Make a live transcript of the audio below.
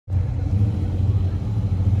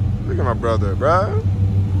Look at my brother, bro.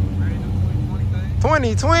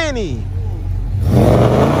 2020.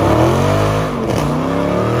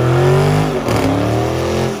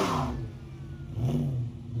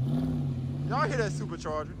 Y'all hear that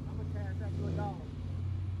supercharger?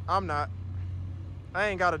 I'm not. I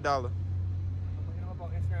ain't got $1.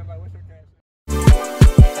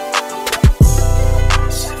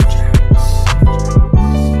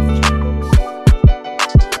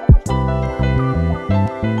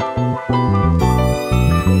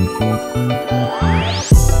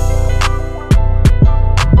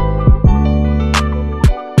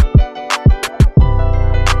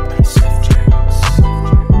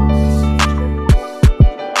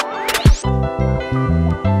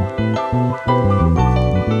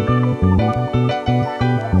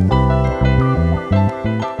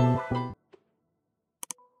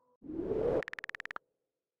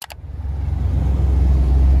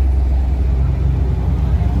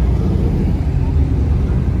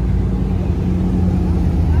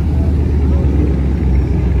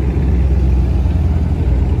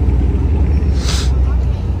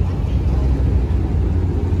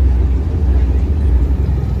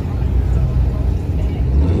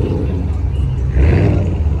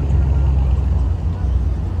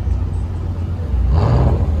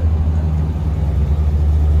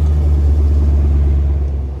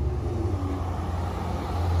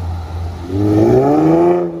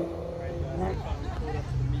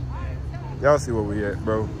 Y'all see where we at,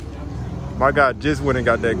 bro. My guy just went and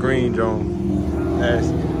got that green John.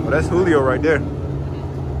 Nasty. Oh, that's Julio right there.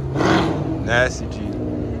 Nasty G.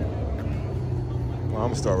 Well, I'm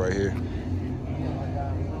gonna start right here.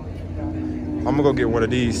 I'm gonna go get one of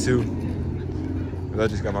these too. Cause I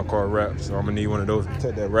just got my car wrapped, so I'm gonna need one of those to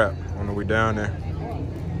protect that wrap on the way down there.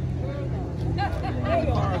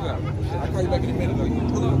 I'll call you back in a minute though. You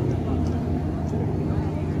pull up.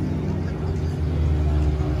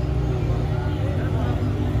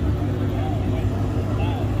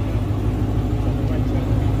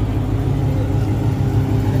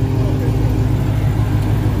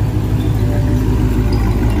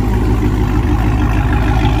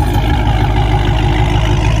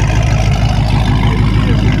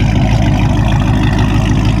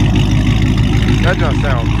 That just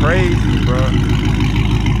sounds crazy, bro.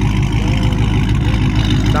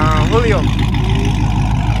 Don Julio.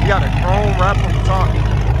 You got a chrome wrap on the top.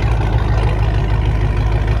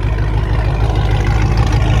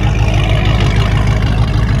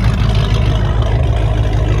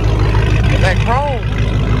 That chrome.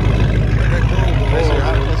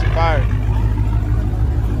 That's fire.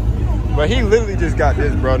 But he literally just got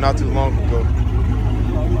this, bro, not too long ago.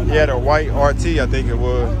 He had a white RT, I think it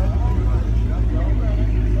was.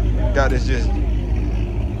 Got this just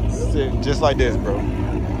like this, bro.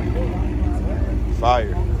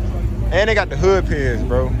 Fire. And they got the hood pins,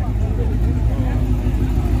 bro.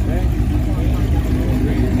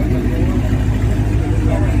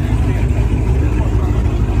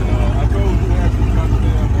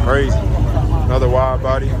 Crazy. Another wide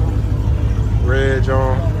body. Red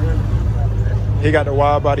John. He got the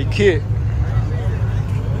wide body kit.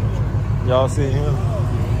 Y'all see him?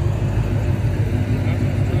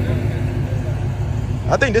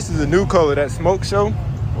 I think this is a new color, that smoke show.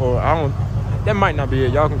 Or I don't, that might not be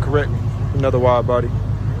it. Y'all can correct me. Another wide body.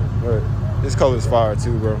 But this color is fire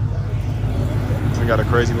too, bro. We got a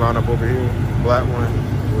crazy lineup over here. Black one,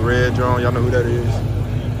 the red John. Y'all know who that is.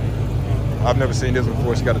 I've never seen this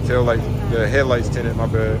before. She got a tail light, the headlights tinted, my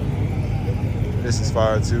bad. This is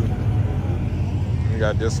fire too. We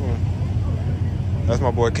got this one. That's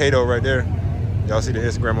my boy Kato right there. Y'all see the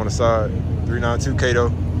Instagram on the side. 392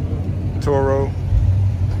 Kato. Toro.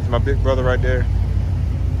 My big brother right there.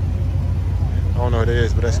 I don't know who that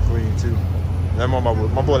is, but that's clean too. That's my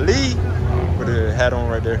boy Lee with the hat on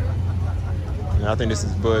right there. And I think this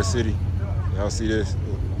is Buzz City. Y'all see this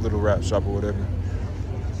little rap shop or whatever.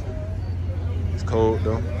 It's cold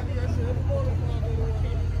though.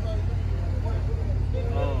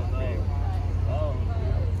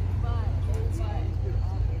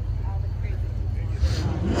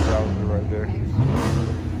 Right there.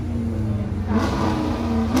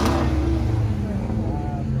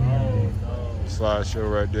 Slideshow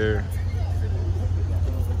right there.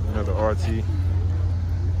 Another RT.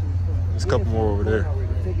 There's a couple more over there.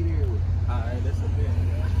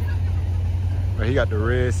 But he got the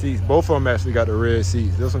red seats. Both of them actually got the red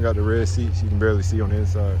seats. This one got the red seats. You can barely see on the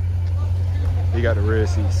inside. He got the red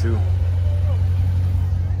seats too.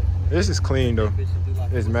 This is clean though.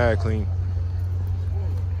 It's mad clean.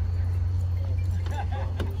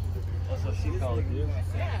 She called it.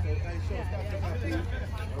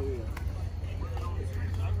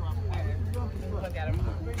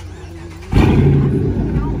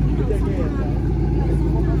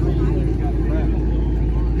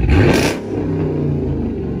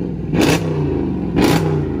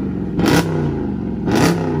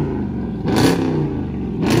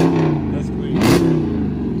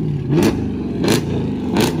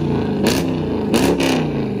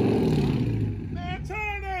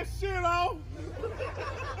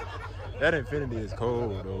 That Infinity is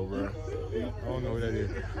cold though, bro. I don't know what that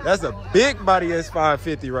is. That's a big body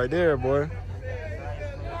S550 right there, boy.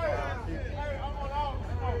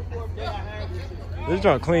 This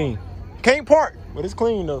joint clean. Can't park, but it's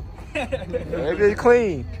clean though. It's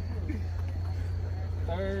clean.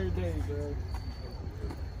 Third day, bro.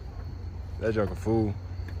 That junk a fool.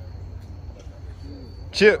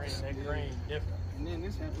 Chips. And then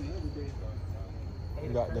this happened the other day.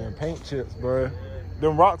 Goddamn paint chips, bro.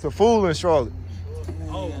 Them rocks are fooling Charlotte.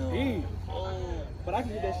 Oh, yeah. But I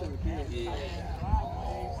can get that shit with kids. Yeah.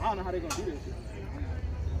 I don't know how they gonna do that shit.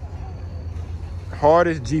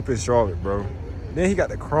 Hardest Jeep in Charlotte, bro. Then he got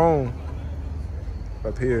the chrome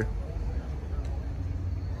up here.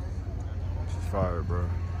 She's fire, bro.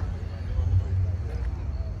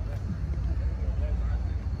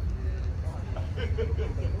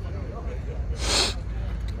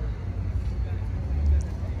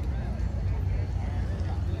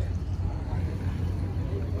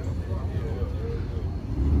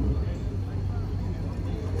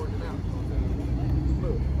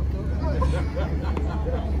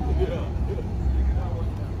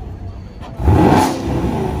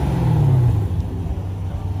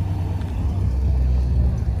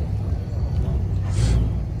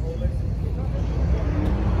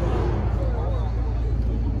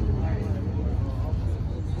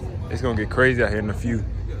 It's gonna get crazy out here in a few,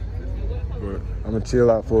 but I'm gonna chill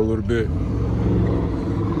out for a little bit,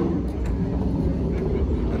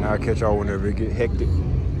 and I'll catch y'all whenever it get hectic.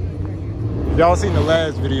 Y'all seen the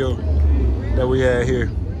last video that we had here?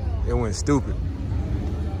 It went stupid,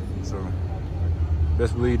 so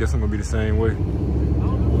best believe this one gonna be the same way.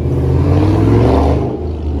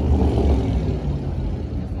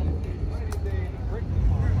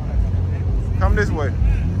 Come this way.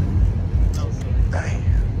 Dang.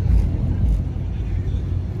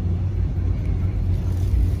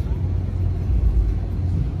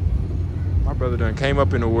 My brother done came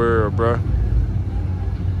up in the world, bro.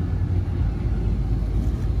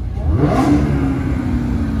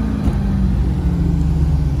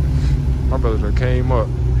 My brother done came up.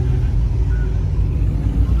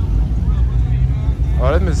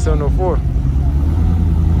 Oh, that's Mr. 704.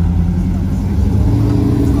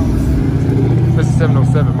 Mr.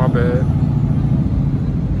 707, my bad.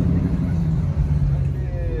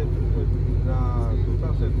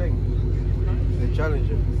 The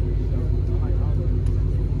Challenger.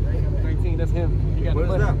 19, that's him. He got what is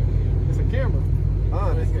that? It's a camera.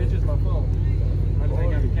 It's just my phone. I just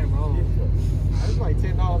ain't got the camera on. It's like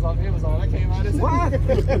 $10 off Amazon. That came out. What? I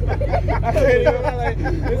can't even like,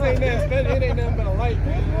 this ain't that. It ain't nothing but a light,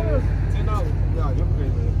 man. $10. Nah, you're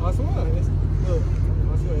crazy. I swear. Look,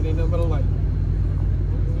 I swear it ain't nothing but a light.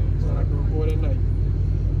 So I can record at night.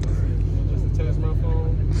 Just attach my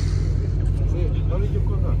phone. That's it. How did you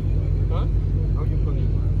put that? Huh? How you put it?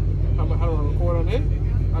 How do I record on it?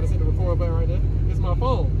 I just hit the record button right there. It's my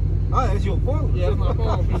phone. Ah, that's your phone? Yeah, that's my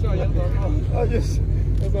phone for sure. Yeah, that's my phone.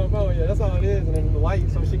 That's my phone. Yeah, that's all it is. And then the light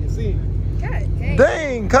so she can see. God dang.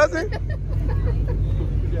 Dang, cousin.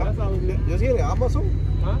 Yeah, that's all it is. Just here, Amazon?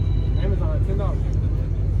 Huh? Amazon, $10.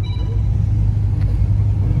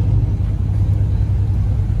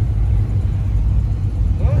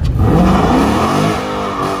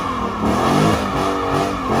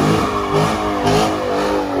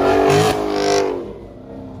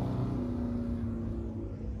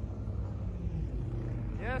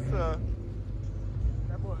 Yes, sir.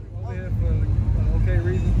 That boy over here for an okay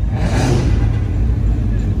reason.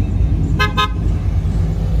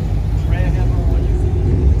 Ran him on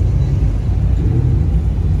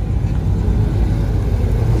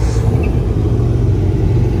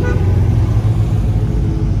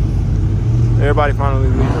Everybody finally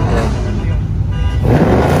leaving, bro.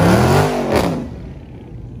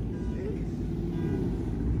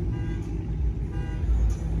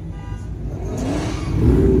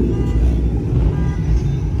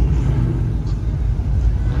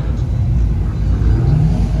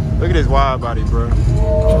 Look at this wide body, bro.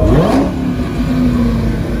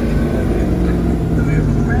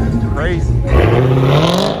 Crazy.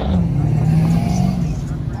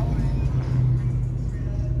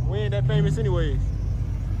 We ain't that famous anyways.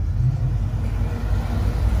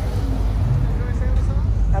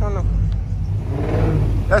 I don't know.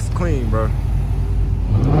 That's clean, bro.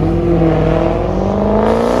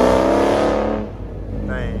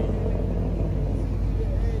 Dang.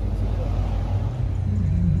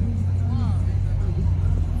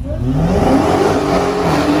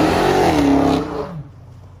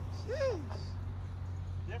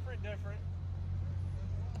 different.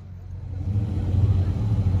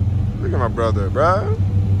 Look at my brother, bro.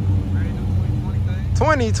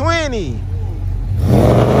 2020.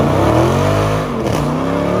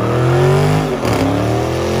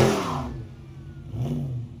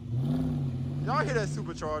 Y'all hear that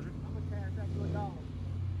supercharger? I'm gonna cash out you $1.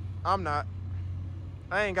 I'm not.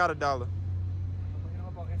 I ain't got $1.